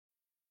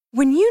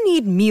When you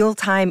need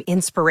mealtime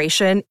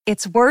inspiration,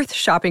 it's worth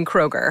shopping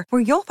Kroger,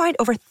 where you'll find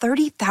over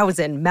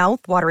 30,000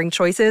 mouth-watering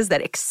choices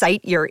that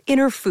excite your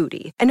inner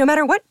foodie. And no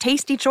matter what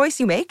tasty choice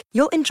you make,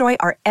 you'll enjoy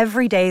our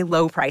everyday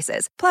low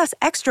prices, plus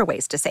extra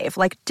ways to save,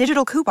 like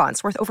digital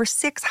coupons worth over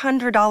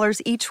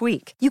 $600 each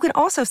week. You can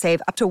also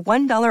save up to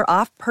 $1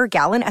 off per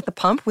gallon at the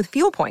pump with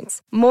fuel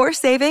points. More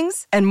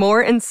savings and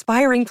more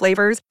inspiring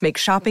flavors make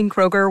shopping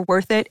Kroger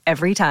worth it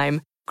every time.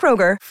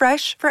 Kroger,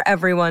 fresh for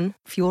everyone.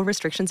 Fuel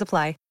restrictions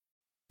apply.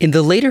 In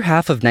the later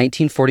half of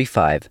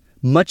 1945,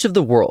 much of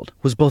the world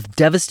was both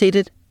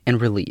devastated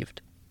and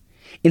relieved.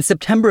 In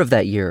September of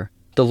that year,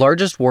 the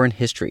largest war in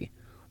history,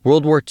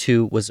 World War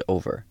II, was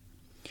over.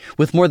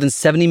 With more than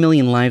 70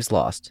 million lives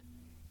lost,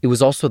 it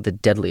was also the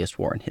deadliest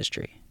war in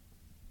history.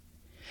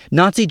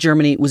 Nazi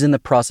Germany was in the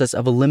process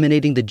of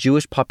eliminating the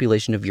Jewish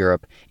population of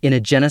Europe in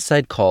a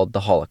genocide called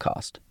the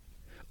Holocaust.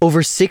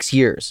 Over 6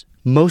 years,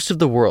 most of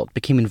the world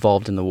became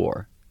involved in the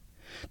war.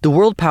 The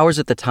world powers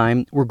at the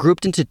time were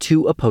grouped into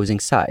two opposing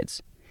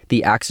sides: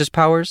 the Axis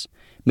powers,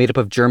 made up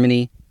of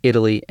Germany,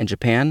 Italy, and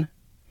Japan,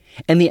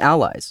 and the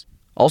Allies,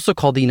 also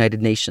called the United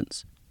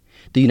Nations: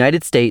 the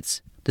United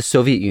States, the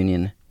Soviet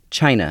Union,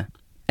 China,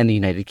 and the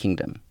United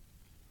Kingdom.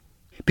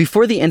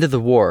 Before the end of the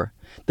war,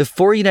 the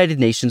four United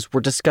Nations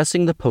were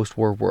discussing the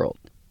post-war world.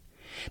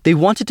 They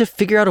wanted to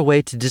figure out a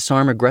way to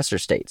disarm aggressor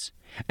states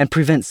and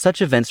prevent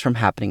such events from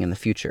happening in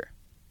the future.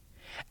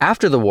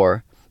 After the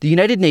war, the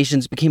United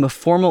Nations became a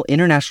formal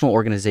international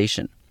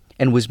organization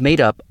and was made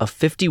up of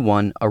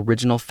 51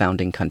 original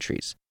founding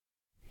countries.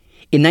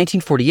 In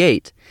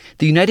 1948,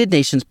 the United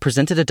Nations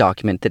presented a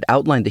document that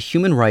outlined the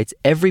human rights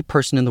every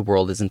person in the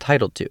world is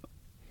entitled to.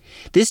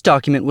 This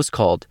document was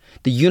called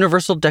the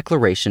Universal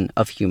Declaration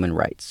of Human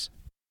Rights.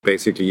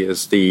 Basically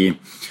is the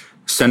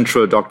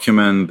central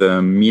document,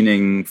 the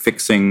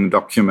meaning-fixing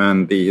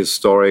document, the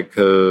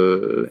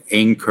historical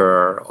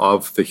anchor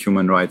of the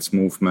human rights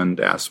movement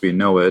as we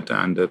know it.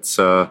 And it's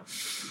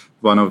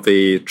one of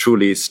the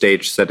truly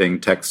stage-setting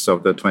texts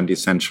of the 20th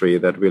century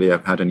that really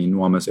have had an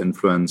enormous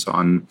influence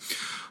on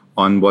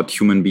what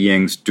human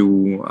beings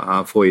do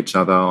for each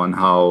other, on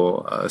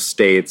how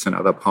states and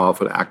other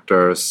powerful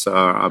actors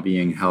are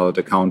being held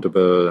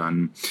accountable,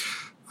 and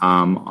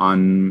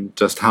on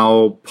just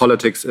how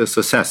politics is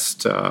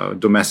assessed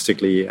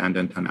domestically and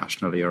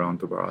internationally around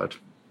the world.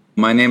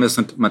 My name is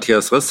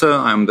Matthias Risse.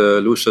 I'm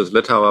the Lucius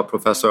Littauer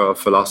Professor of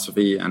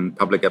Philosophy and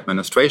Public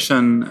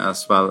Administration,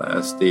 as well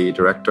as the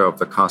Director of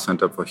the Carr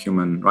Center for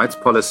Human Rights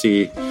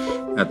Policy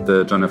at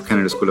the John F.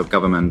 Kennedy School of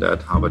Government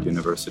at Harvard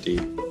University.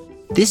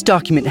 This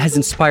document has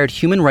inspired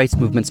human rights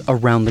movements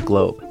around the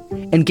globe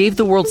and gave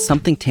the world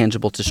something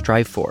tangible to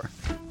strive for.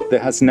 There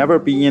has never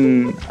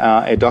been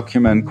a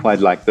document quite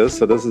like this.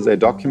 So this is a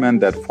document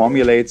that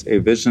formulates a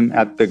vision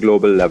at the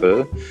global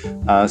level,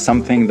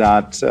 something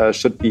that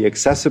should be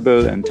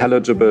accessible,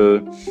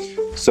 intelligible,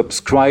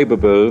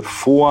 subscribable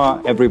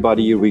for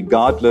everybody,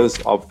 regardless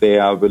of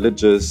their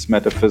religious,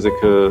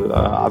 metaphysical,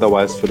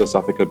 otherwise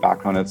philosophical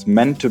background. It's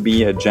meant to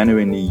be a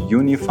genuinely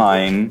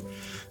unifying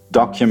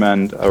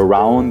document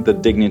around the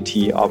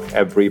dignity of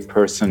every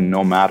person,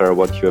 no matter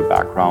what your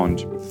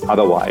background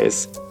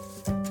otherwise.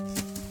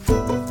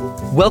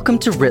 Welcome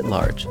to Writ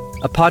Large,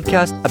 a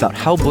podcast about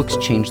how books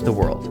change the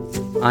world.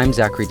 I'm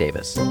Zachary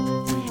Davis.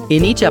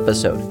 In each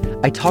episode,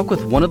 I talk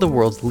with one of the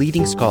world's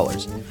leading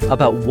scholars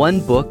about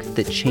one book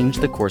that changed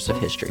the course of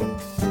history.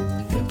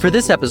 For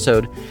this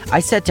episode,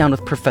 I sat down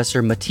with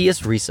Professor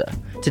Matthias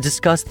Risse to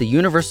discuss the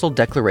Universal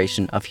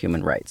Declaration of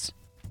Human Rights.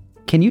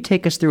 Can you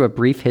take us through a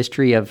brief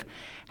history of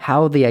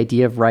how the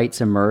idea of rights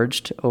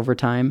emerged over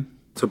time?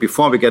 So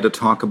before we get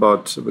talk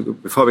about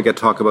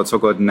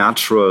so-called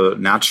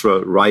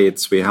natural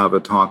rights, we have a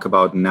talk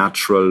about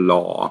natural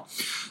law.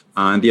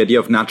 And the idea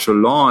of natural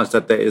law is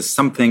that there is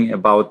something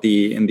about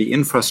in the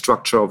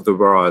infrastructure of the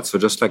world. So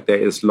just like there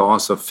is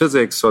laws of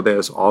physics, so there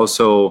is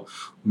also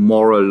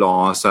moral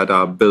laws that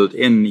are built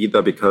in,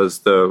 either because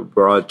the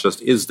world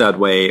just is that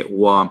way,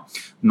 or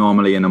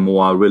normally in a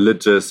more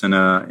religious, in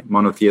a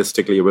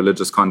monotheistically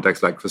religious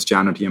context like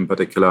Christianity in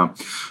particular,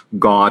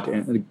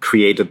 God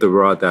created the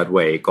world that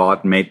way.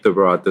 God made the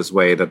world this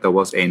way, that there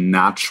was a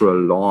natural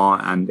law.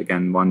 And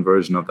again, one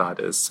version of that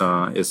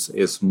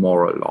is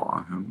moral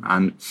law.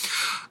 And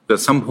at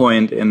some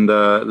point in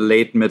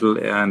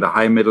the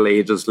high Middle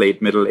Ages,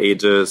 late Middle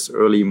Ages,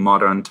 early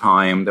modern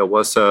time, there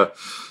was a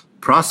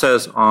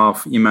process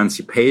of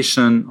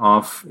emancipation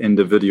of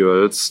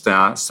individuals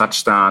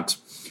such that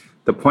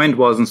the point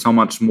wasn't so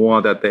much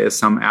more that there is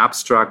some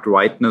abstract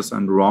rightness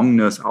and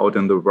wrongness out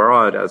in the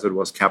world as it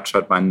was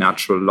captured by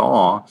natural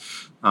law,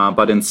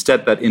 but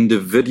instead that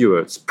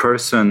individuals,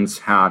 persons,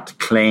 had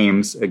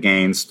claims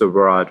against the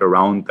world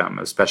around them,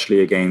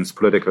 especially against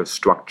political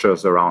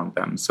structures around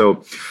them.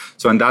 So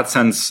in that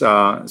sense,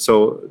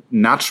 so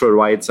natural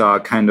rights are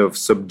kind of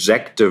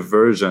subjective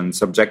version,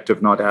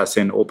 subjective not as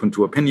in open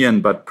to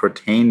opinion, but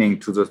pertaining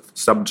to the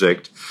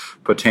subject,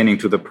 pertaining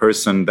to the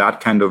person,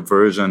 that kind of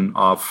version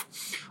of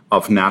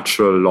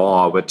natural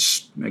law,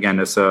 which again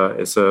is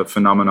a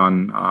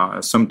phenomenon,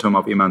 a symptom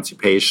of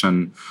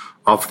emancipation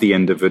of the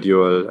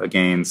individual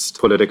against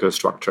political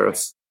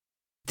structures.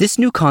 This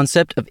new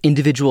concept of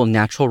individual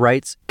natural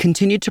rights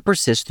continued to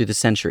persist through the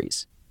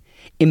centuries.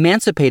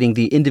 Emancipating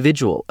the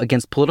individual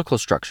against political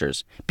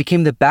structures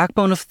became the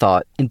backbone of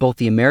thought in both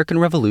the American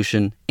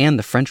Revolution and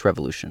the French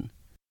Revolution.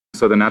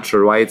 So the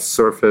natural rights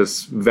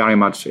surface very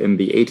much in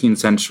the 18th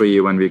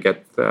century when we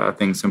get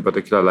things in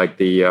particular like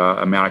the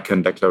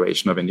American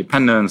Declaration of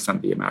Independence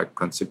and the American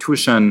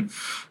Constitution.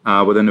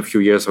 Within a few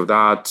years of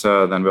that,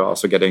 then we're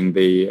also getting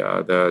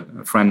the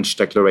French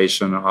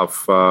Declaration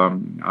of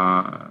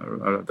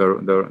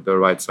the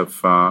rights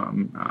of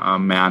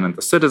man and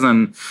the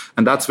citizen.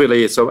 And that's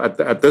really, so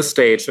at this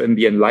stage in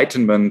the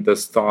Enlightenment,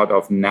 this thought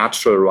of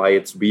natural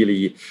rights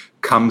really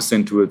comes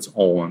into its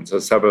own. So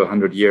several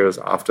hundred years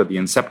after the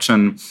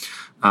inception,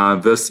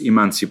 this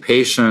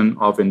emancipation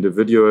of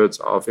individuals,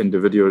 of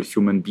individual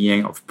human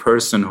being, of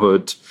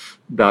personhood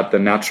that the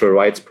natural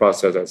rights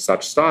process as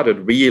such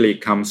started really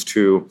comes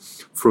to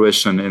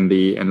fruition in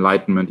the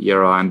Enlightenment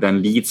era and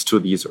then leads to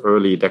these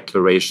early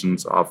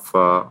declarations of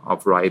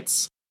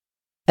rights.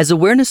 As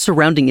awareness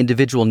surrounding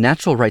individual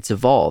natural rights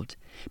evolved,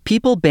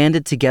 people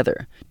banded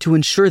together to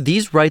ensure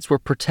these rights were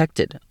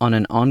protected on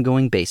an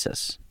ongoing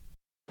basis.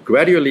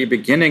 Gradually,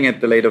 beginning in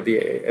the late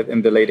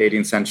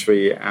 18th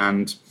century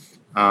and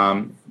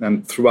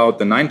throughout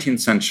the 19th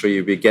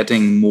century, we're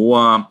getting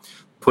more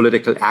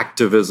political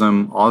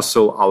activism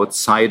also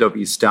outside of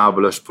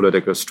established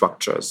political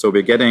structures. So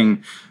we're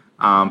getting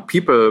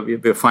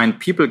we find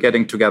people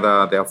getting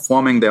together, they're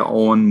forming their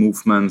own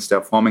movements,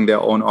 they're forming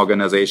their own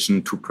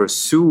organization to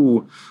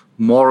pursue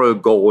moral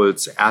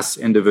goals as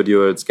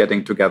individuals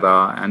getting together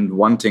and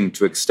wanting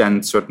to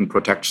extend certain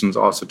protections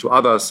also to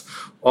others,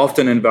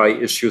 often in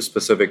very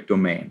issue-specific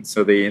domains.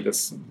 So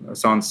this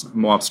sounds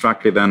more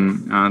abstractly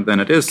than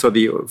it is. So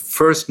the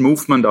first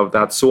movement of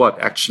that sort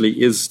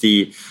actually is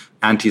the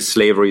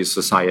anti-slavery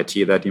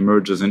society that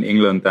emerges in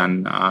England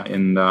then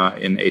in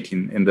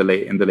the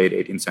late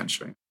 18th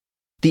century.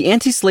 The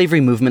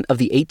anti-slavery movement of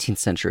the 18th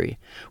century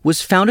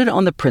was founded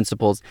on the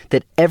principles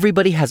that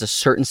everybody has a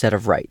certain set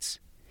of rights,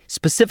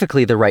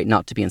 specifically the right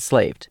not to be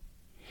enslaved.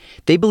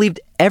 They believed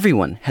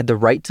everyone had the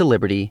right to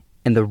liberty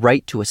and the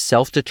right to a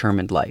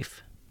self-determined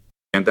life.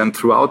 And then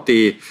throughout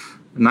the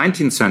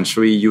 19th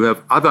century, you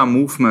have other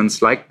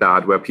movements like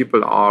that where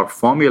people are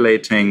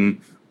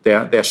formulating,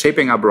 they're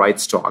shaping up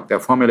rights talk. They're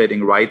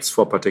formulating rights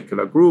for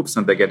particular groups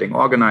and they're getting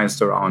organized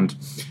around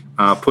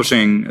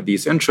pushing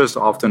these interests,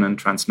 often in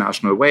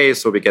transnational ways.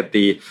 So we get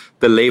the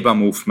labor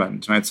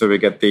movement, right? So we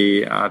get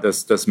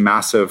this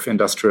massive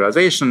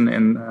industrialization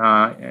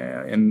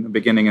in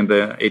beginning in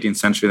the 18th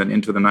century, then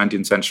into the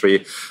 19th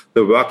century.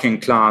 The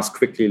working class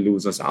quickly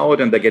loses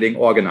out, and they're getting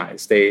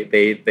organized. They're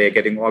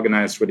getting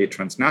organized really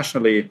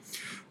transnationally.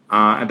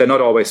 And they're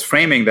not always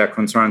framing their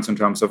concerns in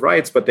terms of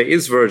rights, but there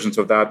is versions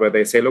of that where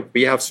they say, look,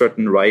 we have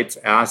certain rights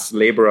as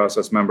laborers,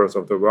 as members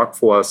of the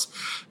workforce.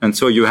 And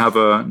so you have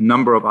a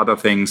number of other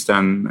things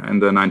than in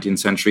the 19th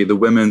century. The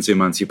women's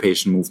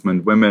emancipation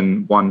movement.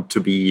 Women want to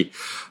be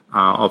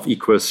of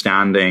equal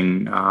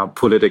standing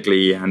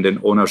politically and in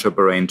ownership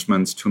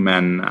arrangements to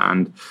men.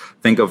 And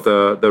think of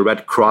the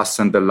Red Cross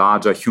and the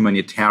larger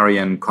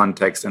humanitarian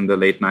context in the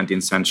late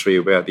 19th century,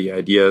 where the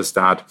idea is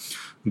that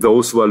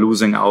those who are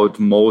losing out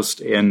most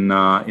in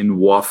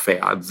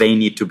warfare, they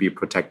need to be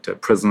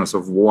protected. Prisoners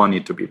of war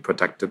need to be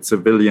protected.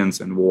 Civilians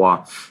in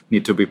war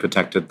need to be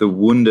protected. The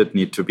wounded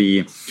need to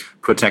be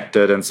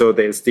protected. And so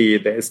there is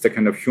the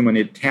kind of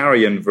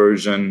humanitarian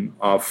version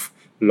of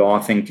law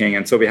thinking.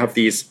 And so we have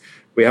these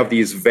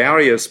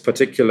various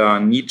particular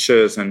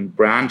niches and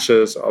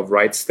branches of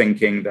rights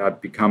thinking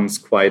that becomes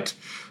quite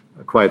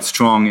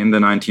strong in the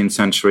 19th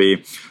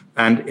century,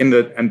 and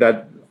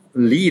that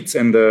leads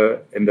in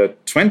the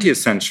 20th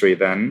century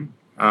then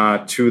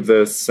to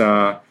this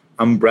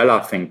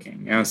umbrella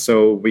thinking. Yeah?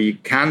 So we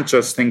can't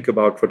just think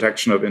about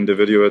protection of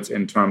individuals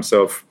in terms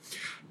of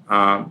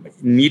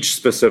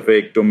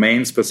niche-specific,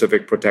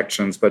 domain-specific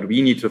protections, but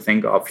we need to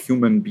think of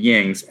human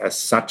beings as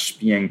such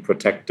being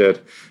protected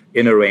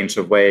in a range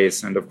of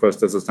ways. And of course,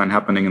 this is then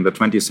happening in the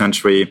 20th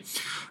century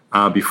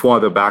before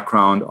the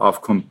background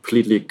of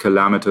completely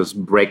calamitous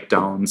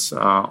breakdowns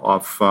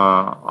of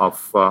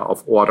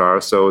order.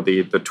 So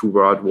the two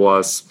world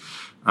wars,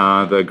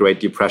 the Great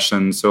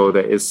Depression. So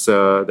there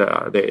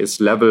is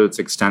levels,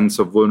 extents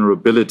of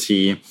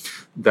vulnerability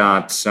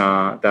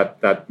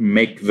that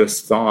make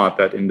this thought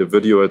that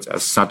individuals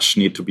as such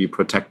need to be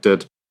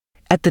protected.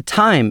 At the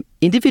time,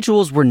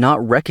 individuals were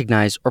not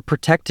recognized or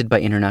protected by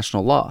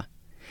international law.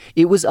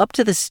 It was up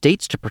to the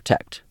states to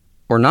protect,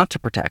 or not to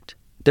protect,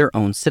 their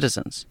own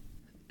citizens.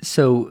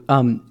 So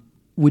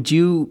would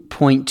you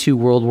point to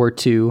World War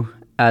II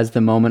as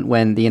the moment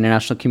when the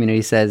international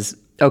community says,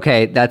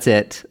 okay, that's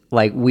it.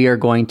 Like, we are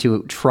going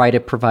to try to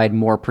provide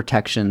more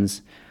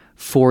protections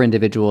for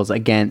individuals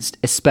against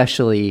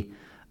especially,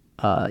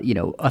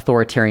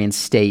 authoritarian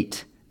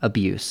state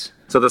abuse?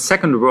 So the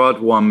Second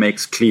World War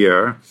makes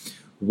clear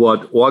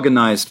what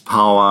organized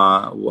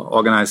power,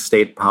 organized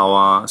state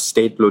power,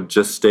 state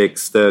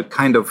logistics, the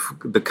kind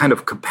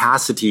of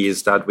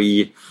capacities that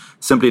we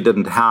simply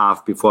didn't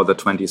have before the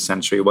 20th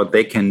century, what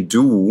they can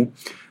do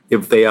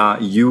if they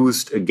are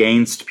used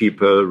against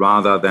people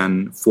rather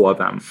than for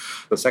them.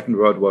 The Second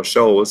World War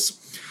shows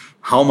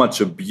how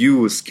much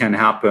abuse can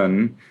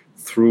happen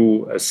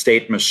through a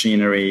state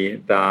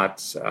machinery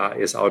that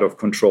is out of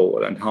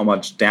control, and how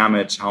much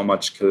damage, how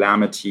much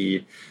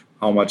calamity,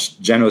 how much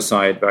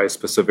genocide very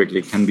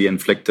specifically can be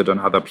inflicted on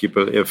other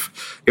people if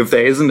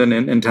there isn't an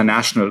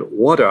international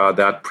order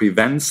that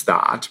prevents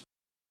that.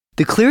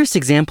 The clearest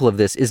example of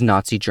this is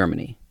Nazi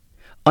Germany.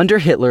 Under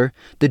Hitler,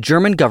 the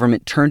German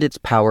government turned its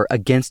power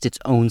against its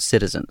own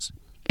citizens,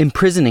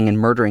 imprisoning and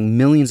murdering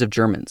millions of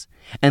Germans,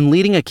 and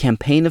leading a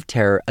campaign of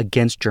terror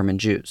against German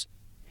Jews.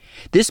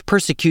 This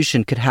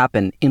persecution could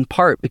happen in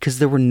part because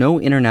there were no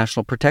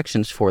international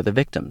protections for the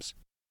victims.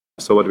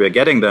 So what we're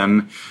getting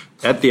then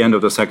at the end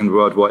of the Second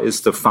World War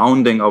is the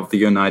founding of the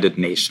United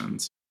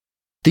Nations.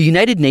 The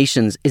United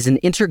Nations is an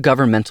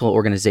intergovernmental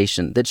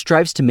organization that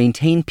strives to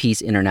maintain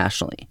peace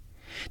internationally.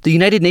 The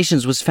United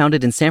Nations was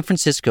founded in San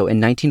Francisco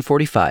in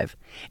 1945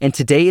 and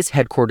today is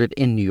headquartered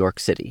in New York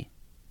City.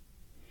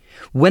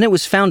 When it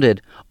was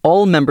founded,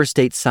 all member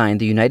states signed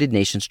the United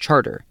Nations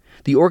Charter,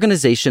 the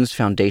organization's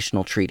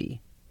foundational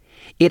treaty.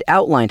 It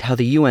outlined how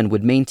the UN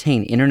would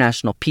maintain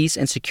international peace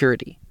and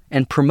security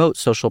and promote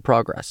social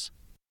progress.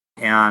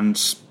 And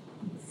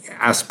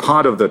as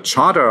part of the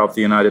Charter of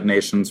the United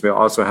Nations, we're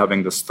also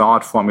having this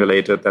thought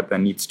formulated that there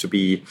needs to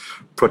be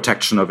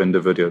protection of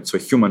individuals. So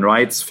human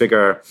rights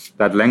figure,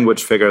 that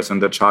language figures in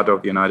the Charter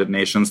of the United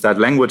Nations. That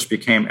language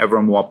became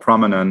ever more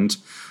prominent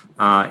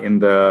in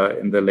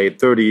the late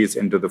 30s,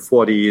 into the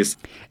 40s.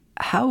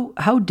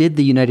 How did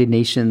the United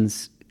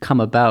Nations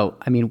come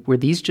about? I mean, were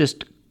these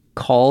just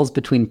calls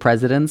between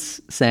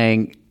presidents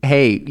saying,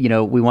 hey,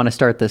 we want to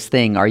start this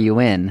thing, are you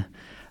in?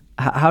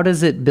 How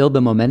does it build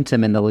the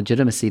momentum and the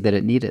legitimacy that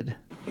it needed?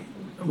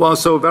 Well,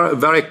 so very,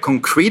 very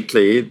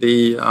concretely,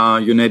 the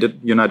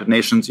United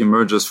Nations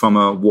emerges from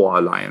a war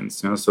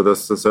alliance. So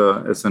this is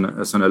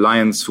an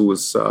alliance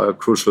whose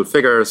crucial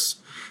figures,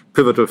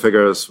 pivotal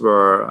figures,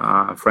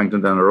 were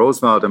Franklin Delano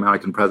Roosevelt,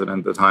 American president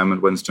at the time,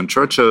 and Winston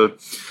Churchill.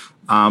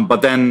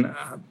 But then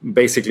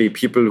basically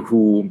people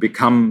who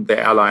become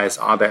their allies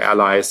are their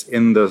allies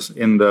in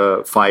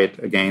the fight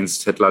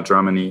against Hitler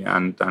Germany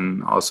and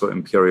then also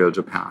Imperial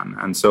Japan.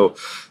 And so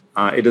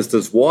it is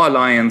this war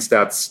alliance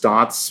that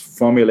starts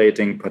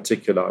formulating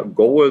particular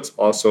goals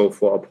also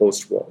for a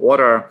post-war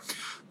order.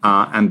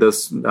 And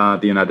the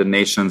United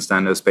Nations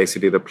then is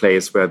basically the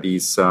place where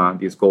these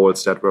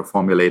goals that were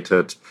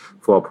formulated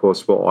for a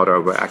post-war order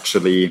were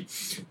actually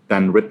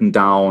then written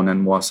down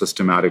and more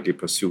systematically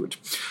pursued.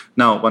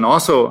 Now, one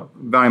also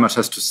very much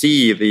has to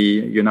see the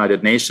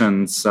United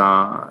Nations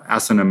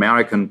as an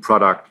American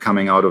product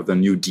coming out of the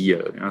New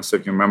Deal. So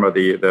if you remember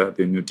the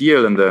New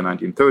Deal in the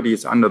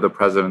 1930s under the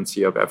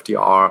presidency of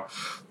FDR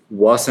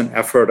was an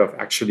effort of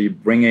actually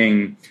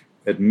bringing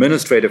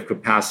administrative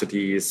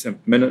capacities,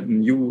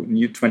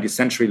 new 20th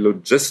century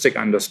logistic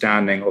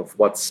understanding of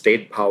what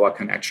state power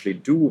can actually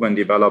do when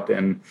developed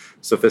in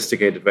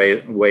sophisticated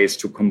ways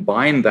to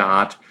combine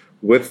that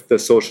with the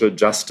social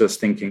justice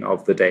thinking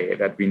of the day,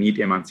 that we need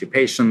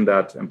emancipation,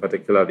 that in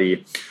particular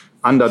the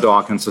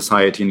underdog in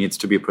society needs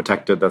to be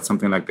protected, that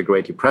something like the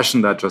Great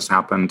Depression that just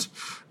happened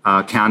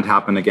can't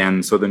happen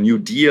again. So the New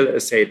Deal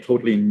is a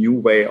totally new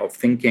way of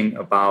thinking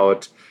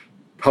about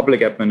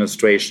public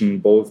administration,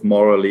 both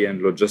morally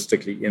and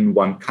logistically, in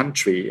one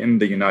country, in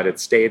the United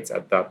States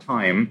at that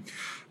time.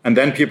 And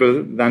then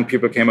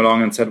people came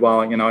along and said,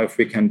 well, if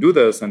we can do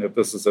this and if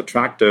this is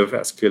attractive,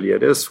 as clearly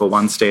it is for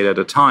one state at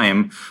a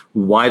time,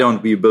 why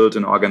don't we build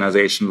an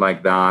organization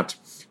like that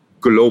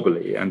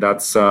globally? And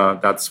that's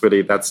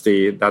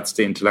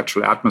the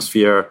intellectual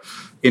atmosphere,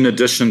 in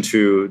addition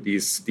to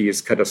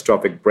these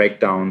catastrophic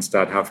breakdowns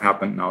that have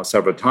happened now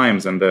several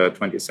times in the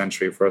 20th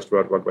century, First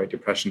World War, Great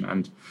Depression,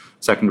 and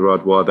Second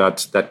World War,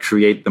 that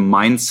create the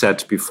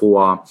mindset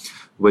before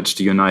which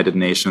the United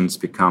Nations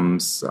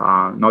becomes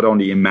not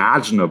only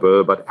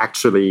imaginable, but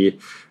actually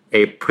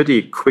a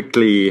pretty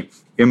quickly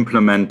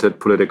implemented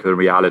political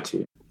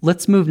reality.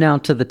 Let's move now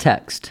to the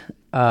text.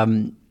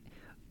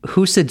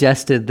 Who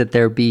suggested that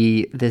there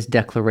be this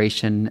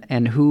declaration,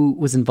 and who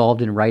was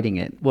involved in writing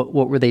it? What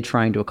were they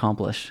trying to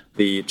accomplish?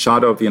 The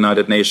Charter of the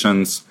United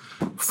Nations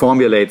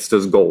formulates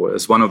this goal.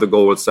 It's one of the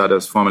goals that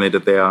is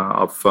formulated there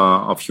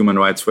of human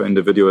rights for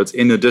individuals,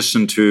 in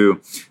addition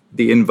to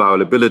the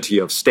inviolability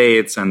of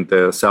states and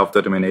the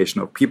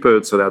self-determination of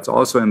people. So that's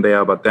also in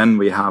there. But then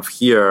we have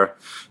here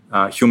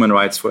human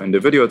rights for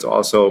individuals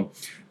also.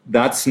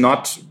 That's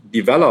not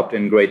developed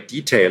in great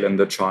detail in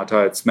the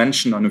Charter. It's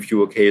mentioned on a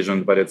few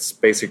occasions, but it's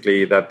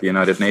basically that the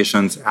United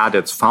Nations at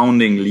its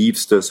founding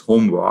leaves this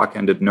homework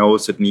and it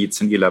knows it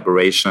needs an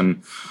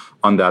elaboration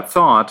on that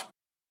thought.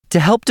 To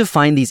help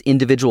define these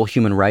individual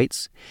human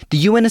rights, the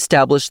UN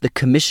established the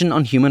Commission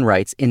on Human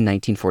Rights in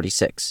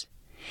 1946.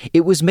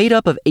 It was made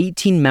up of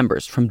 18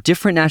 members from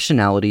different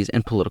nationalities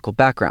and political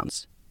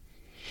backgrounds.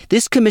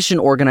 This commission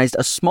organized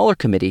a smaller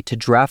committee to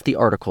draft the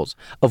articles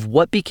of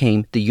what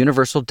became the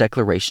Universal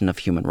Declaration of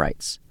Human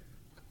Rights.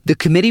 The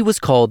committee was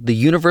called the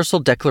Universal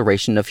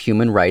Declaration of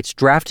Human Rights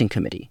Drafting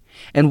Committee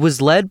and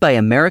was led by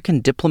American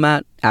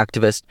diplomat,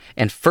 activist,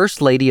 and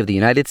First Lady of the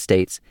United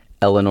States,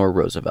 Eleanor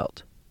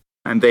Roosevelt.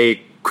 And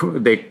they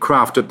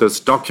crafted this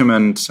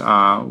document,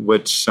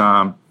 which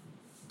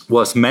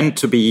was meant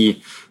to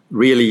be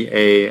really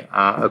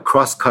a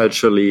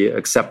cross-culturally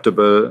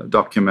acceptable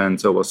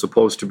document. So it was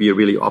supposed to be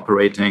really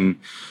operating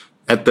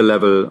at the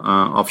level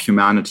of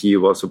humanity,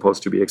 was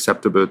supposed to be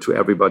acceptable to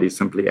everybody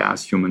simply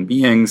as human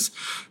beings.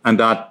 And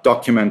that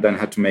document then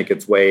had to make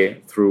its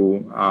way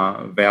through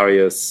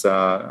various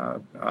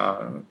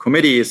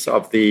committees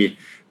of the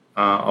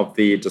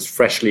just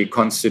freshly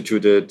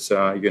constituted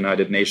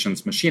United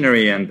Nations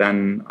machinery. And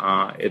then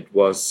it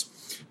was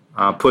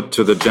put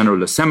to the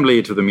General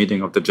Assembly, to the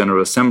meeting of the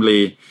General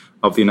Assembly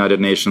of the United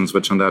Nations,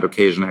 which on that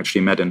occasion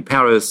actually met in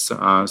Paris.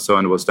 And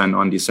it was then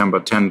on December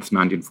 10th,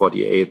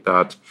 1948,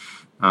 that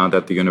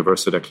the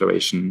Universal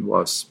Declaration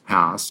was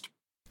passed.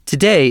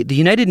 Today, the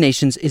United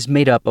Nations is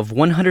made up of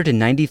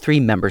 193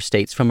 member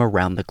states from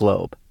around the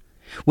globe.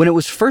 When it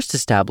was first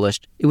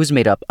established, it was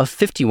made up of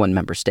 51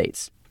 member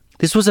states.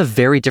 This was a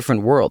very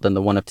different world than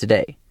the one of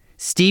today,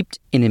 steeped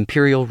in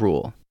imperial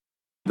rule.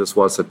 This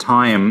was a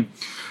time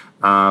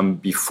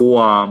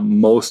before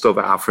most of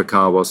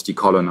Africa was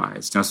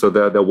decolonized. And so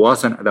there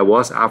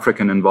was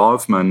African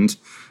involvement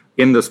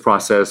in this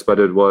process, but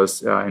it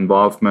was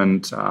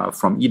involvement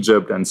from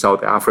Egypt and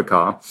South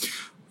Africa.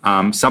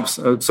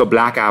 So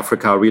Black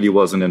Africa really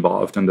wasn't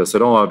involved in this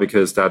at all,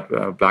 because that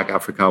Black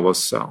Africa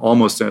was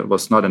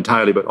not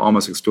entirely, but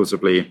almost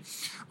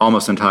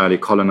entirely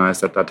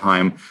colonized at that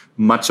time.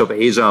 Much of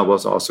Asia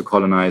was also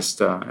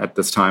colonized at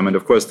this time, and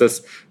of course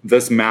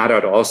this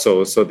mattered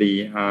also. So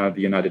the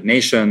United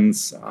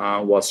Nations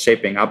was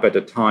shaping up at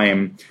a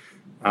time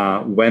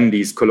when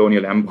these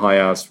colonial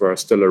empires were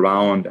still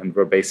around and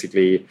were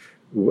basically,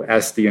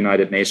 as the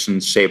United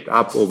Nations shaped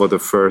up over the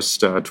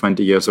first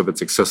 20 years of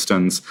its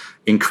existence,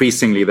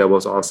 increasingly there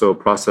was also a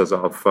process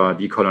of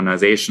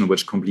decolonization,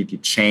 which completely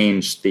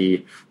changed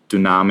the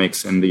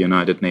dynamics in the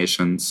United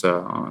Nations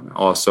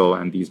also,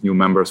 and these new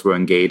members were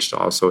engaged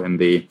also in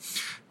the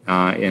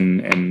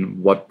in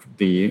what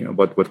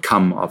would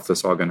come of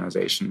this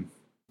organization.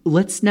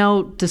 Let's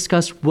now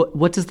discuss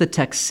what does the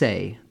text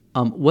say?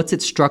 What's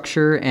its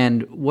structure,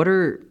 and what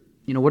are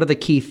the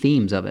key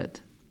themes of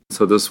it?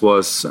 So this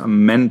was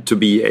meant to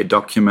be a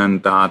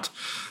document that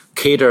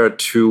catered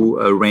to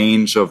a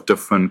range of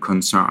different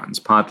concerns,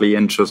 partly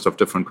interest of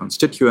different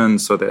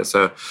constituents. So there's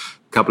a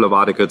couple of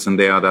articles in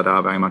there that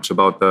are very much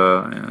about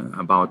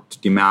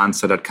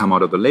demands that had come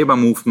out of the labor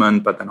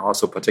movement, but then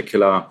also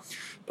particular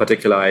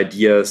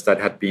ideas that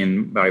had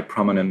been very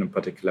prominent in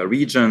particular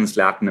regions.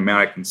 Latin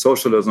American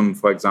socialism,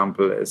 for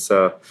example, is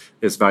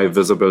very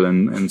visible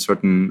in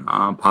certain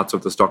parts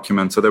of this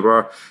document. So there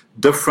were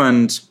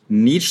different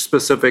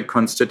niche-specific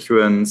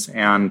constituents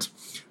and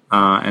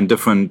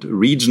different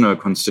regional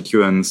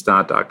constituents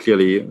that are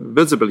clearly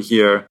visible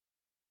here.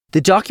 The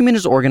document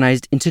is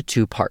organized into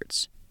two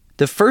parts.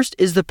 The first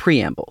is the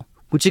preamble,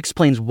 which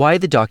explains why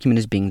the document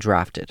is being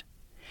drafted.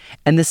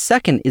 And the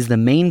second is the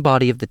main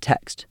body of the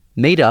text,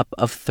 made up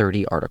of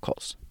 30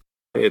 articles.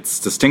 It's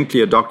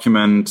distinctly a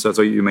document, so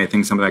you may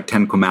think something like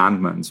 10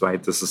 Commandments,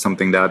 right? This is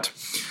something that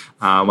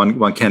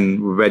one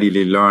can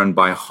readily learn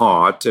by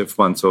heart if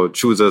one so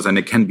chooses, and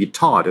it can be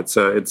taught.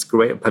 It's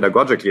great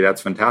pedagogically,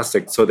 that's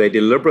fantastic. So they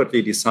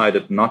deliberately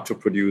decided not to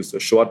produce a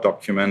short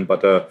document,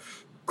 but a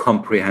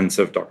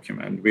comprehensive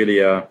document, really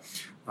a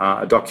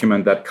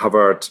document that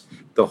covered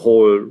the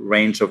whole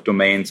range of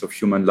domains of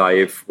human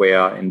life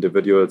where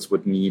individuals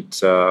would need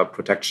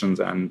protections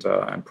and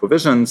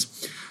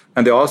provisions.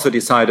 And they also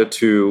decided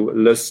to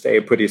list a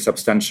pretty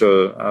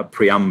substantial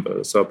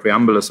preamble. So a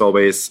preamble is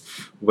always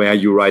where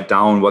you write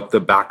down what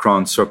the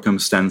background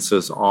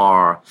circumstances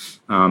are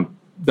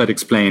that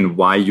explain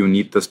why you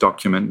need this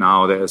document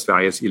now. There's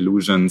various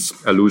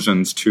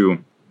allusions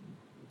to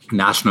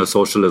National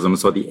Socialism,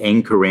 so the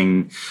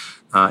anchoring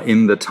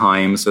in the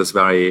times is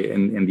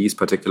in these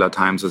particular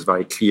times is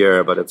very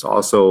clear, but it's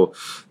also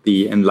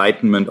the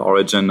Enlightenment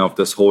origin of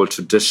this whole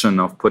tradition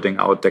of putting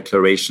out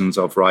declarations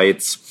of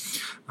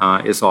rights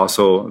is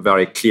also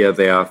very clear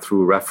there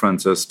through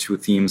references to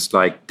themes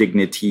like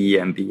dignity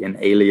and the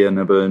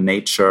inalienable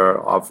nature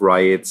of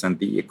rights and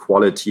the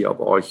equality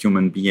of all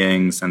human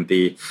beings and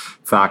the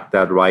fact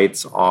that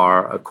rights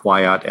are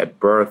acquired at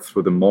birth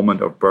through the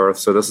moment of birth.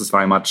 So this is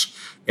very much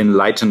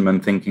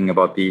Enlightenment thinking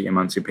about the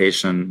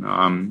emancipation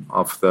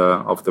of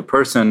the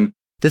person.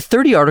 The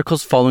 30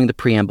 articles following the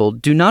preamble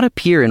do not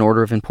appear in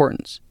order of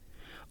importance.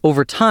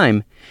 Over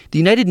time, the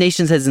United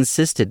Nations has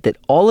insisted that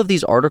all of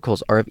these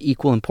articles are of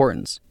equal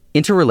importance,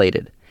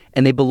 interrelated,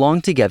 and they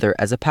belong together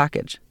as a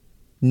package.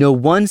 No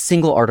one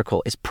single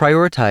article is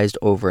prioritized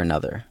over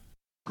another.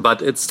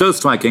 But it's still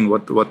striking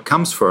what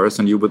comes first,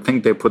 and you would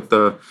think they put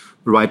the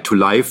right to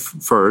life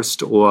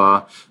first,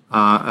 or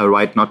a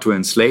right not to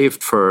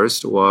enslaved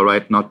first, or a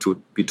right not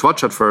to be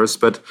tortured first.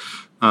 But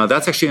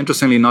That's actually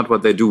interestingly not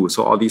what they do.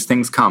 So all these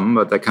things come,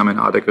 but they come in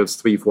Articles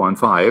 3, 4, and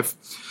 5.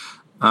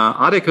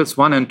 Articles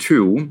 1 and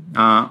 2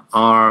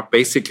 are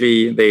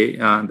basically,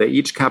 they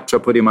each capture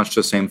pretty much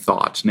the same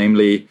thought,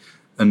 namely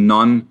a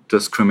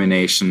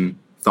non-discrimination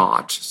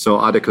thought. So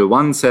Article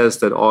 1 says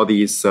that all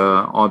these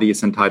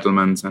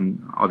entitlements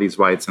and all these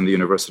rights in the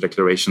Universal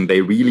Declaration,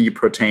 they really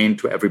pertain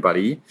to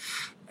everybody.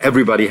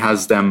 Everybody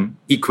has them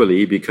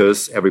equally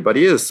because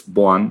everybody is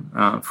born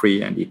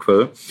free and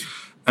equal.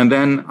 And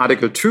then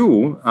Article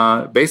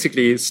 2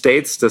 basically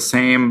states the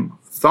same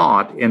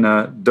thought in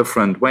a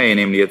different way.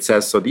 Namely, it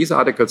says, so these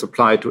articles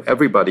apply to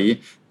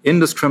everybody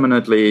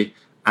indiscriminately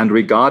and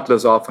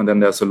regardless of, and then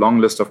there's a long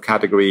list of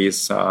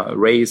categories,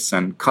 race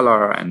and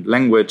color and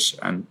language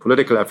and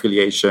political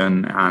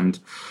affiliation and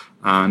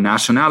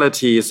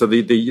nationality, so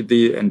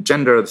and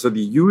gender, so the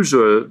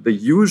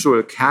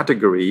usual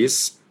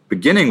categories,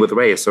 beginning with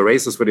race. So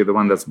race is really the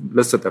one that's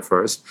listed there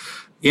first,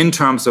 in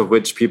terms of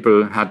which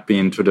people had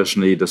been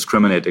traditionally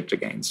discriminated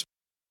against.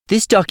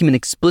 This document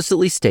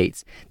explicitly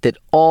states that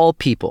all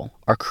people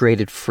are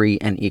created free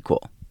and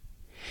equal.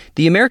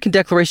 The American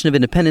Declaration of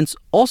Independence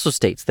also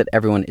states that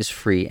everyone is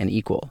free and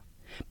equal.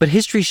 But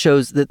history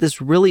shows that this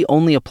really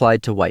only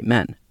applied to white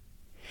men.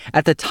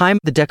 At the time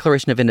the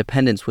Declaration of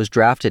Independence was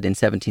drafted in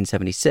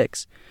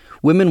 1776,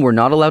 women were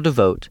not allowed to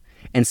vote,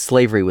 and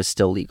slavery was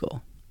still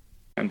legal.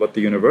 And what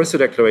the Universal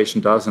Declaration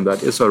does, and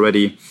that is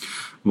already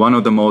one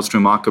of the most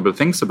remarkable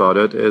things about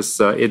it, is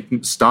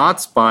it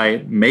starts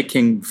by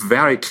making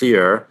very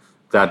clear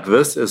that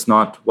this is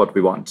not what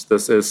we want.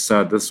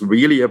 This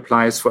really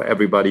applies for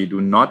everybody.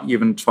 Do not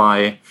even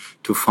try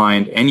to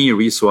find any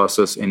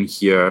resources in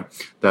here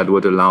that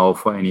would allow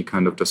for any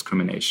kind of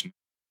discrimination.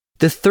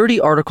 The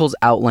 30 articles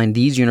outline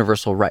these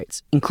universal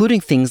rights,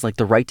 including things like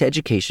the right to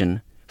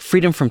education,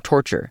 freedom from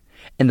torture,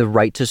 and the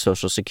right to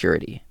Social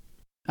Security.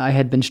 I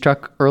had been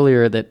struck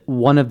earlier that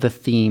one of the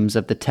themes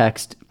of the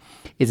text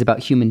is about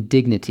human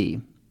dignity,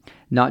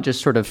 not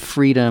just sort of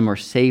freedom or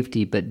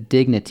safety, but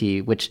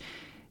dignity, which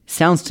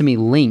sounds to me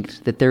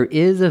linked, that there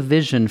is a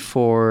vision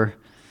for,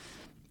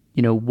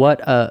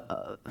 what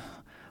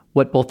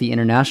both the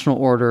international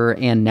order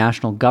and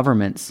national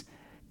governments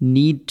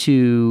need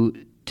to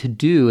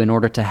do in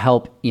order to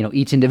help,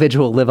 each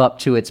individual live up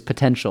to its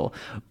potential.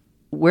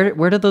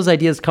 Where did those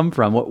ideas come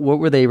from? What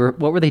were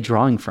they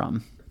drawing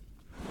from?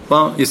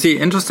 Well, you see,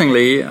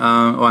 interestingly,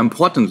 or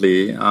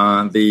importantly,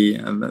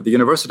 the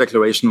Universal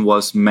Declaration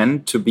was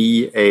meant to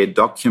be a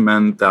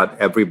document that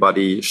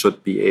everybody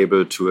should be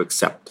able to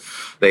accept.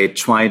 They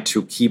tried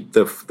to keep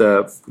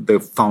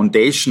the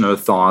foundational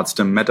thoughts,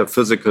 the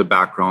metaphysical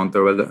background,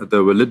 the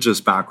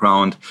religious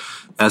background,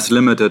 as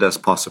limited as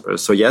possible.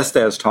 So yes,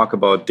 there's talk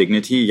about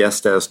dignity. Yes,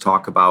 there's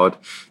talk about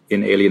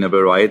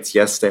inalienable rights.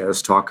 Yes,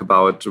 there's talk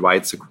about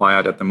rights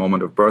acquired at the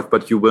moment of birth,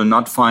 but you will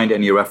not find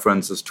any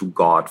references to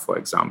God, for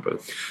example.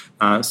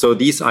 So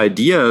these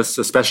ideas,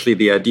 especially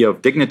the idea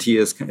of dignity,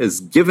 is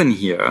given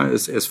here,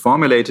 is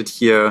formulated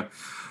here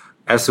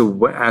as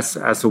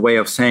a way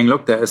of saying,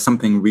 look, there is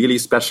something really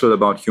special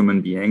about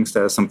human beings.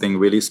 There is something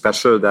really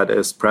special that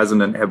is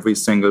present in every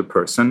single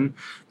person.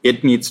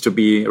 It needs to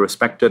be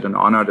respected and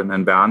honored and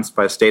advanced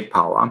by state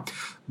power.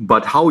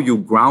 But how you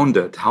ground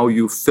it, how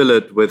you fill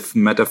it with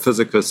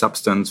metaphysical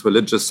substance,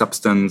 religious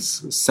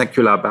substance,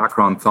 secular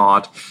background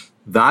thought,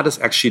 that is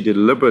actually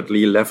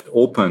deliberately left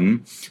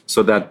open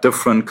so that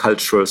different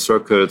cultural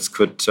circles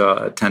could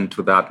attend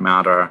to that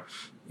matter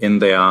in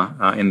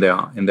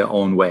their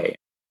own way.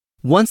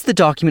 Once the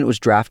document was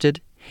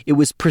drafted, it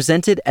was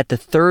presented at the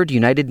Third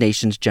United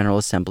Nations General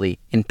Assembly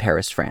in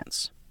Paris,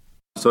 France.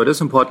 So it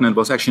is important, it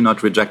was actually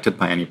not rejected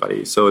by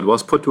anybody. So it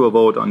was put to a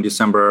vote on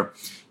December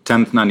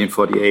 10th,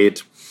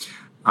 1948.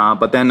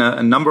 But then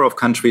a number of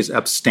countries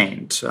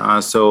abstained.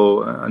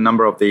 So a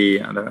number of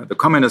the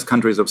communist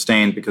countries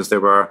abstained because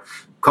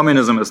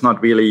communism is not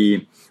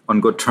really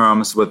on good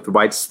terms with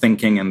rights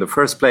thinking in the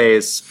first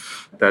place,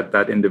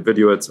 that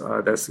individuals,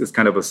 there's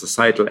kind of a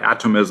societal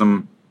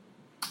atomism.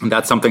 And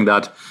that's something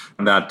that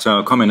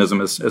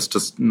communism is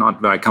just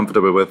not very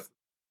comfortable with.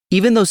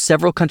 Even though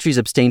several countries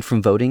abstained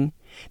from voting,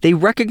 they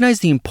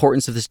recognized the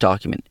importance of this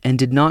document and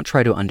did not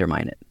try to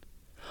undermine it.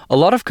 A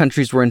lot of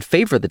countries were in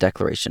favor of the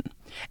declaration,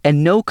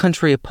 and no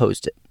country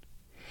opposed it.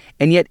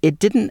 And yet it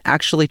didn't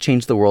actually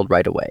change the world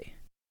right away.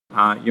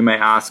 You may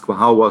ask, well,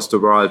 how was the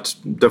world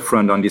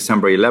different on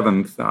December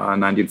 11th,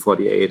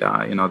 1948,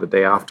 the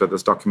day after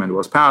this document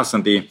was passed?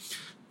 And the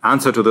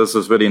answer to this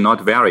is really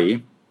not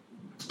very.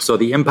 So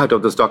the impact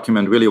of this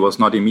document really was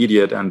not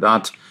immediate, and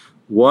that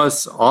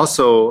was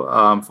also,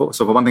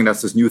 for one thing,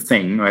 that's this new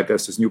thing, right?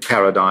 There's this new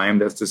paradigm,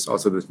 there's this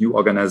new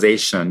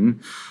organization,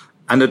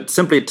 and it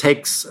simply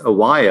takes a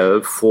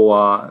while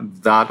for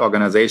that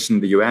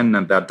organization, the UN,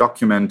 and that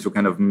document to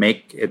kind of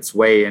make its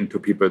way into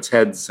people's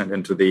heads and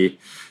into the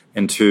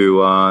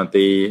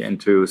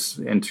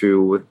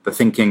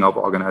thinking of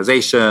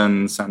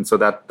organizations, and so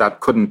that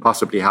couldn't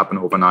possibly happen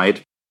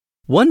overnight.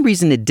 One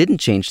reason it didn't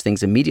change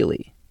things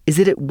immediately is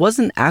that it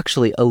wasn't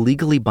actually a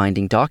legally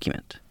binding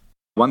document.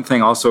 One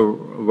thing also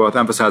worth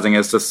emphasizing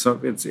is this: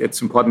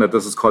 it's important that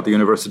this is called the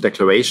Universal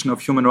Declaration of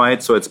Human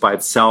Rights. So it's by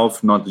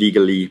itself not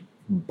legally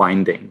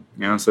binding.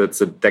 So it's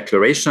a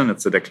declaration.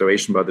 It's a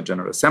declaration by the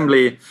General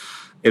Assembly.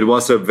 It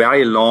was a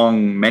very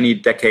long, many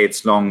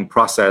decades long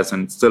process,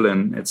 and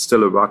it's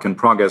still a work in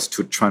progress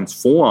to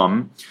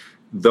transform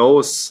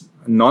those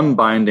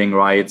non-binding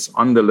rights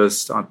on the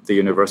list of the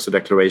Universal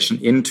Declaration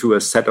into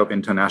a set of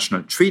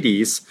international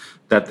treaties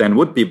that then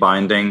would be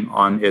binding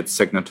on its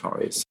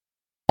signatories.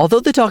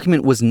 Although the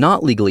document was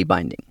not legally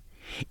binding,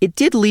 it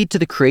did lead to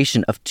the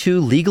creation of 2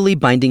 legally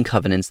binding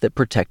covenants that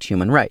protect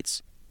human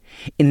rights.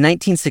 In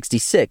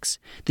 1966,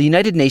 the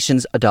United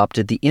Nations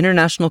adopted the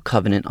International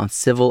Covenant on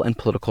Civil and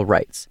Political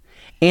Rights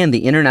and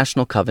the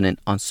International Covenant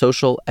on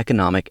Social,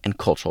 Economic, and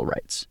Cultural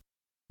Rights.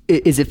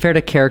 Is it fair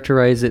to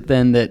characterize it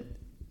then that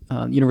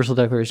Universal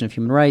Declaration of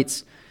Human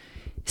Rights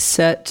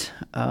set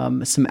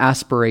some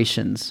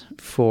aspirations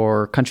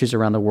for countries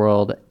around the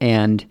world,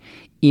 and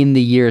in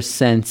the years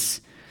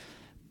since,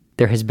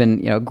 there has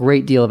been a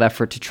great deal of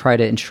effort to try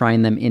to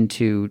enshrine them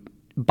into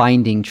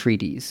binding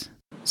treaties?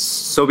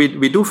 So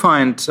we do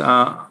find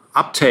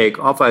uptake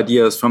of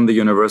ideas from the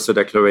Universal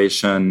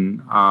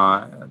Declaration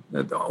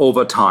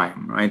over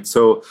time, right?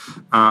 So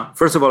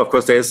first of all, of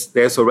course,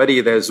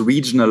 there's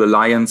regional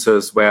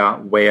alliances where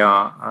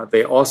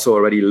they also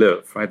already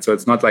live, right? So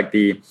it's not like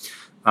this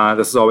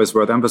is always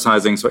worth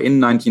emphasizing. So in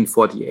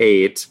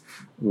 1948,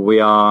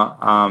 we're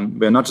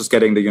not just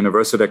getting the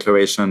Universal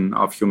Declaration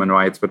of Human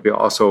Rights, but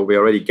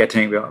we're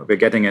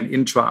getting an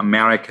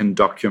intra-American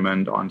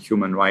document on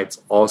human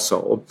rights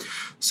also.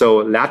 So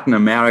Latin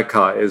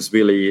America is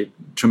really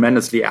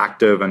tremendously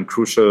active and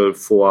crucial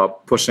for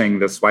pushing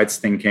this rights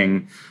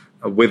thinking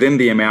within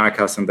the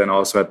Americas, and then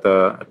also at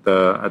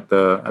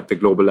the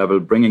global level,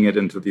 bringing it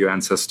into the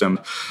UN system.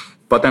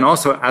 But then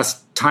also,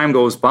 as time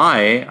goes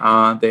by,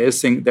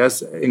 there's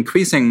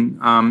increasing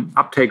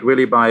uptake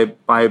really by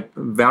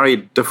very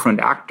different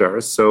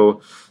actors.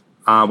 So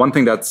one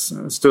thing that's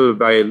still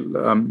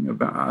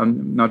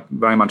not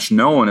very much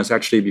known is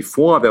actually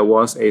before there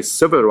was a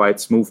civil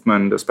rights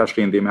movement,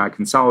 especially in the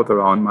American South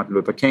around Martin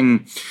Luther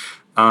King,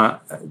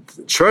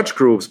 church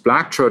groups,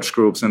 black church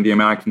groups in the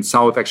American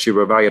South actually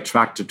were very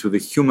attracted to the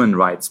human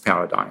rights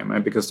paradigm,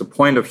 right? Because the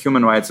point of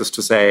human rights is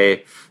to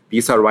say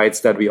these are rights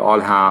that we all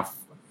have,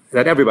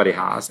 that everybody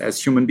has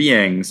as human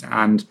beings.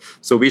 And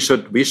so we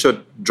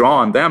should draw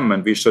on them,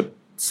 and we should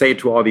say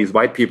to all these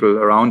white people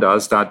around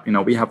us that,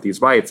 we have these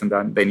rights and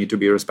that they need to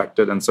be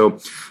respected. And so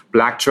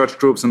black church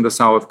groups in the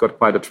South got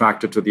quite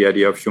attracted to the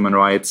idea of human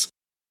rights.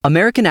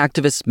 American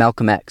activist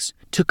Malcolm X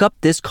took up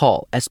this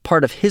call as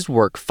part of his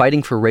work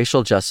fighting for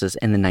racial justice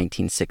in the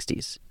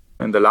 1960s.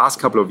 In the last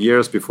couple of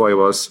years before he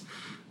was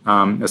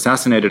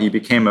assassinated, he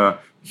became a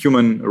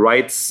human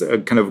rights,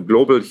 kind of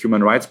global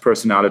human rights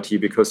personality,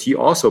 because he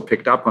also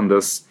picked up on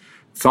this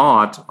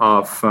thought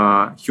of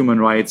human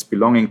rights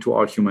belonging to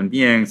all human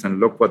beings, and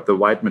look what the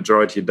white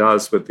majority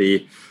does with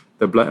the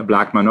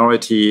black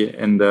minority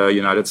in the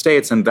United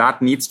States, and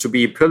that needs to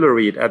be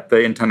pilloried at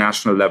the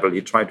international level.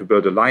 He tried to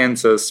build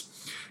alliances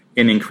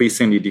in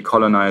increasingly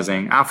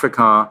decolonizing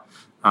Africa.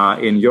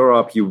 In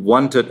Europe, he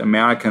wanted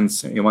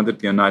the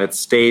United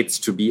States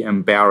to be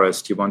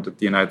embarrassed. He wanted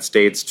the United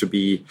States to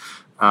be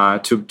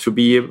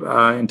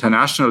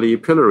internationally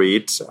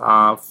pilloried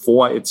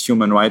for its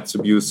human rights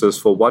abuses,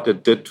 for what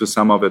it did to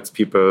some of its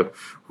people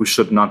who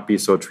should not be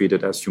so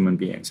treated as human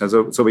beings. And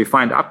so we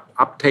find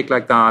uptake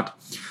like that.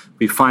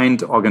 We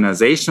find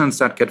organizations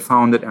that get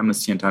founded.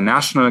 Amnesty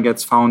International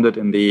gets founded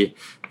in the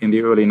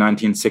early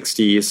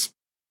 1960s.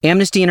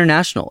 Amnesty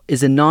International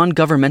is a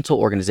non-governmental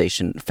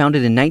organization founded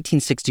in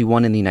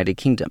 1961 in the United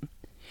Kingdom.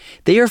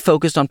 They are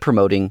focused on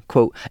promoting,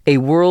 quote, a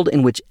world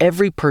in which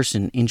every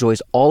person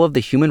enjoys all of the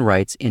human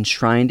rights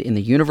enshrined in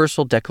the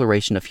Universal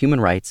Declaration of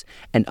Human Rights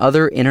and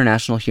other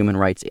international human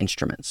rights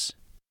instruments.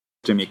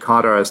 Jimmy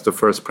Carter is the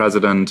first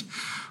president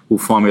who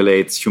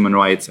formulates human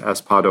rights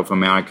as part of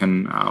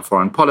American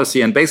foreign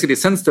policy. And basically,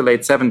 since the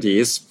late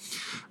 70s,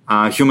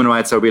 human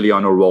rights are really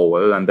on a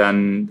roll. And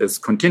then this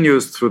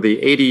continues through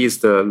the 80s.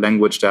 The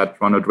language that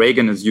Ronald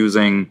Reagan is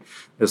using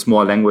is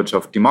more language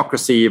of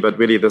democracy, but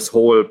really this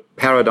whole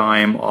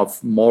paradigm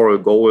of moral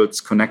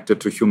goals connected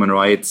to human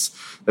rights,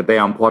 that they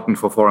are important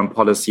for foreign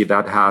policy,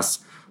 that has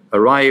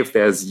arrived.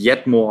 There's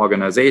yet more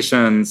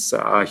organizations.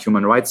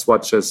 Human Rights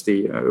Watch,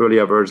 the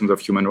earlier versions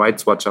of Human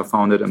Rights Watch are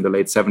founded in the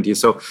late 70s.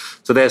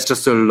 So there's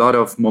just a lot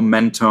of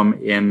momentum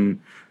in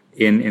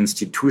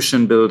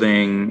institution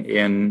building,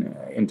 in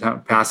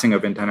passing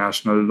of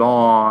international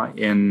law,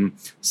 in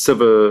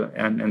civil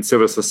and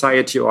civil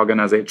society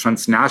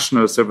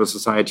transnational civil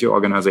society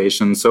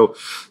organizations. So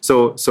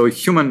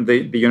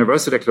the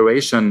Universal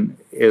Declaration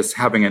is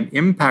having an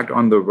impact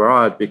on the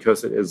world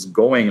because it is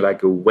going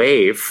like a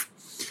wave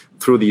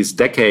through these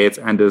decades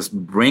and is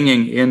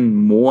bringing in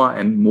more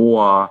and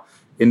more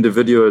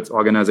individuals,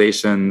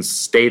 organizations,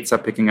 states are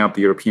picking up.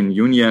 The European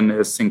Union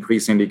is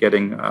increasingly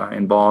getting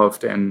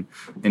involved in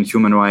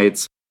human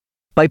rights.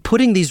 By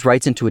putting these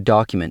rights into a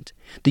document,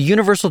 the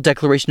Universal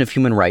Declaration of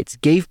Human Rights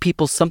gave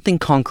people something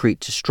concrete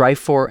to strive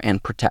for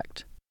and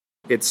protect.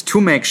 It's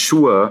to make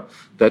sure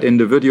that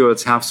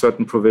individuals have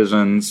certain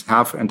provisions,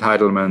 have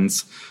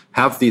entitlements,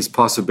 have these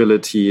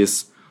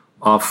possibilities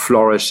of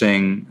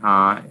flourishing,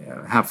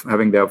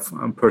 having their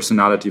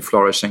personality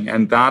flourishing,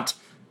 and that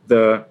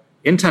the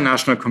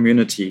international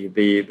community,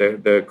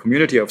 the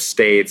community of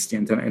states, the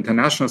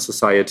international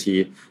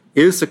society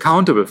is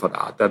accountable for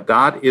that.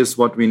 That is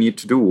what we need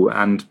to do.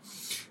 And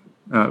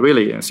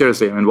really,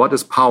 seriously, I mean, what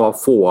is power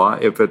for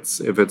if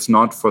it's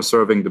not for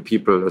serving the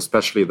people,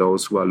 especially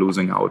those who are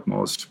losing out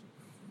most?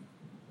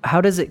 How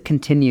does it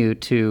continue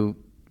to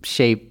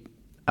shape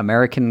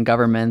American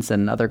governments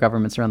and other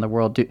governments around the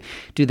world?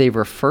 Do they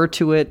refer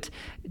to it?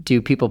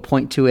 Do people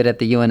point to it at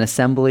the UN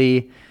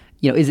Assembly?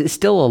 Is it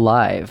still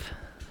alive?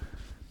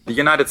 The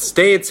United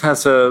States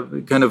has a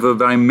kind of a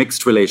very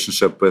mixed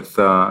relationship with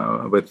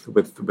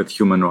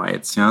human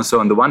rights. Yeah?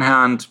 So on the one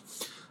hand,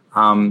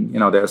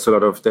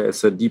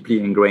 there's a deeply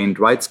ingrained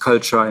rights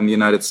culture in the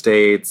United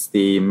States.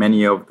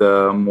 Many of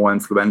the more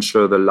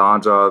influential, the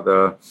larger,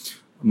 the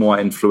more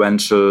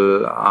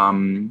influential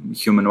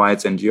human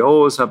rights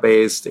NGOs are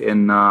based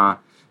in the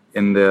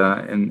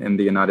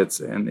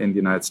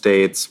United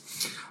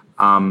States.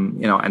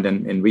 And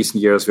in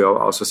recent years, we have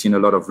also seen a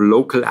lot of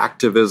local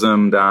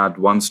activism that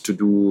wants to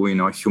do,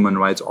 human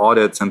rights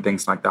audits and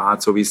things like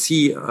that. So we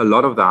see a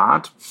lot of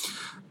that.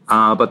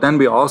 But then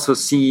we also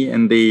see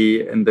in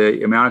the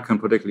American,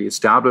 particularly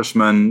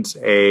establishment,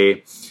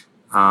 a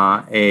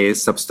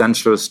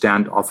substantial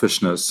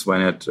standoffishness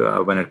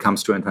when it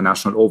comes to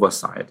international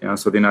oversight.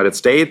 So the United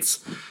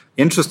States,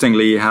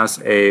 interestingly,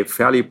 has a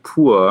fairly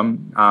poor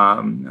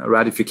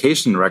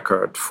ratification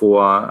record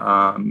for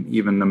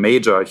even the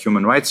major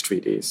human rights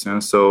treaties. They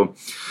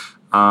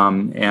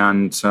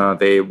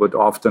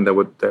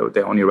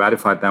only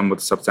ratified them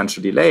with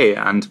substantial delay,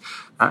 and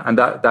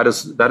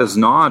that is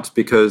not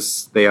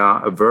because they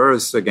are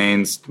averse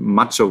against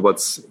much of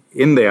what's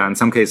in there. In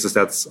some cases,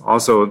 that's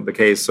also the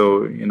case.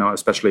 So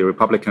especially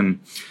Republican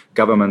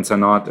governments are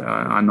not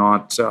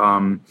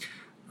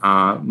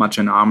much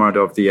enamored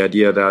of the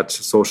idea that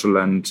social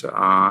and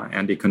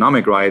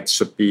economic rights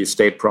should be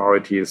state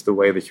priorities, the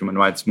way the human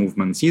rights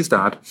movement sees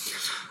that.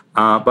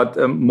 But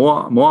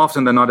more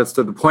often than not,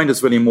 the point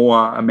is really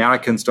more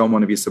Americans don't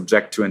want to be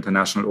subject to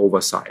international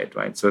oversight,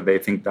 right? So they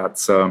think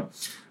that's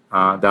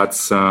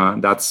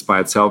by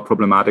itself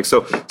problematic.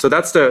 So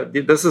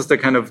this is the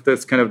kind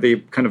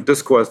of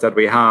discourse that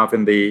we have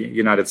in the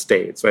United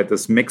States, right?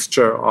 This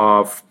mixture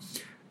of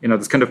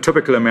this kind of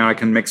typical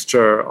American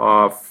mixture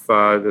of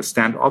the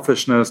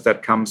standoffishness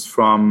that comes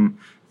from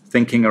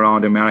thinking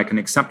around American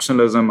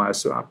exceptionalism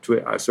up to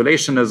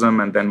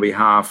isolationism, and then we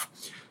have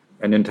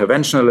an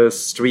interventionalist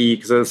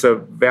streak. There's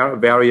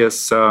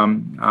various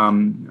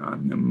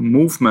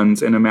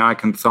movements in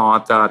American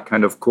thought that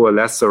kind of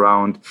coalesce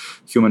around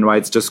human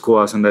rights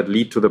discourse and that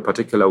lead to the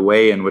particular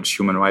way in which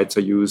human rights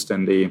are used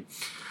in the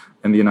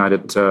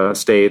United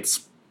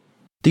States.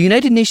 The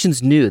United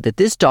Nations knew that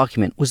this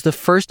document was the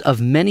first of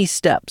many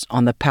steps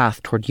on the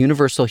path toward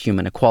universal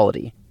human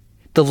equality.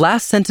 The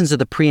last sentence of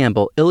the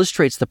preamble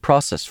illustrates the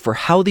process for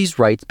how these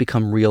rights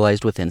become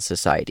realized within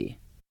society.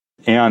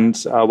 And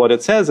what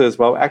it says is,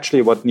 well,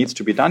 actually what needs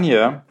to be done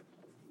here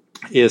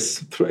is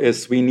through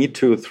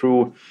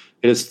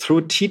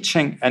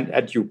teaching and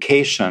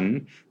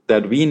education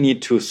that we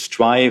need to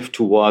strive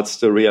towards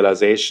the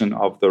realization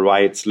of the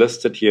rights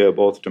listed here,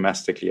 both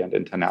domestically and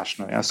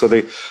internationally. So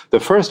the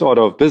first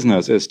order of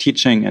business is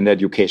teaching and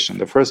education.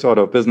 The first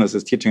order of business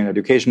is teaching and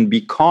education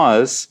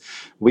because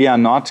we are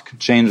not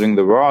changing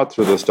the world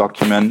through this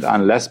document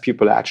unless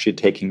people are actually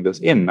taking this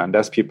in,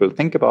 unless people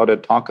think about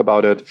it, talk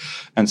about it.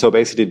 And so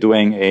basically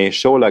doing a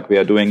show like we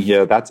are doing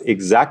here, that's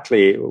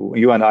exactly,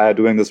 you and I are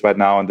doing this right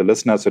now, and the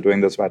listeners are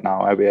doing this right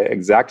now. We are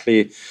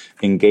exactly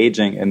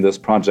engaging in this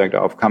project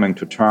of coming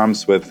to terms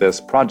with this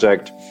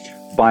project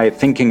by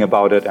thinking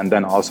about it and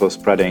then also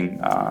spreading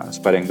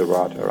the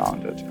word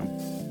around it.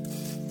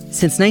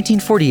 Since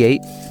 1948,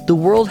 the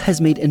world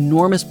has made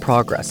enormous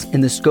progress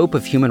in the scope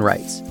of human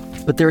rights,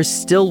 but there is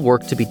still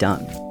work to be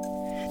done.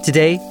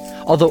 Today,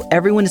 although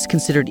everyone is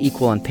considered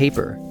equal on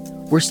paper,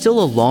 we're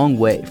still a long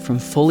way from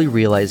fully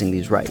realizing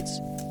these rights.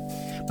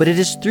 But it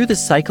is through the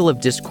cycle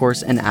of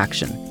discourse and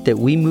action that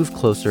we move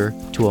closer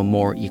to a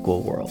more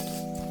equal world.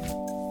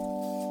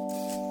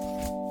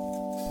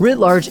 Writ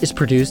Large is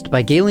produced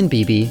by Galen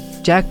Beebe,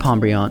 Jack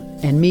Pombriant,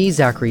 and me,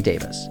 Zachary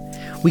Davis.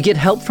 We get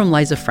help from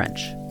Liza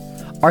French.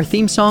 Our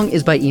theme song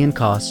is by Ian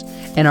Koss,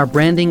 and our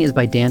branding is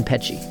by Dan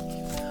Pecci.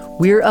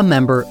 We're a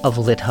member of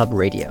LitHub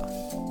Radio.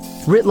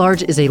 Writ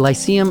Large is a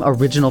Lyceum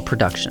original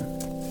production.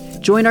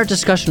 Join our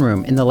discussion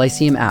room in the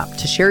Lyceum app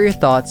to share your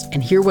thoughts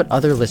and hear what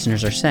other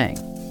listeners are saying.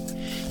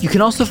 You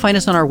can also find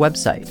us on our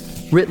website,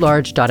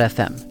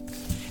 writlarge.fm.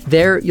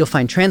 There, you'll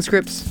find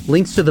transcripts,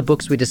 links to the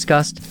books we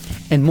discussed,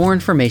 and more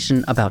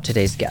information about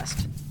today's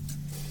guest.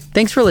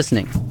 Thanks for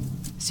listening.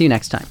 See you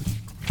next time.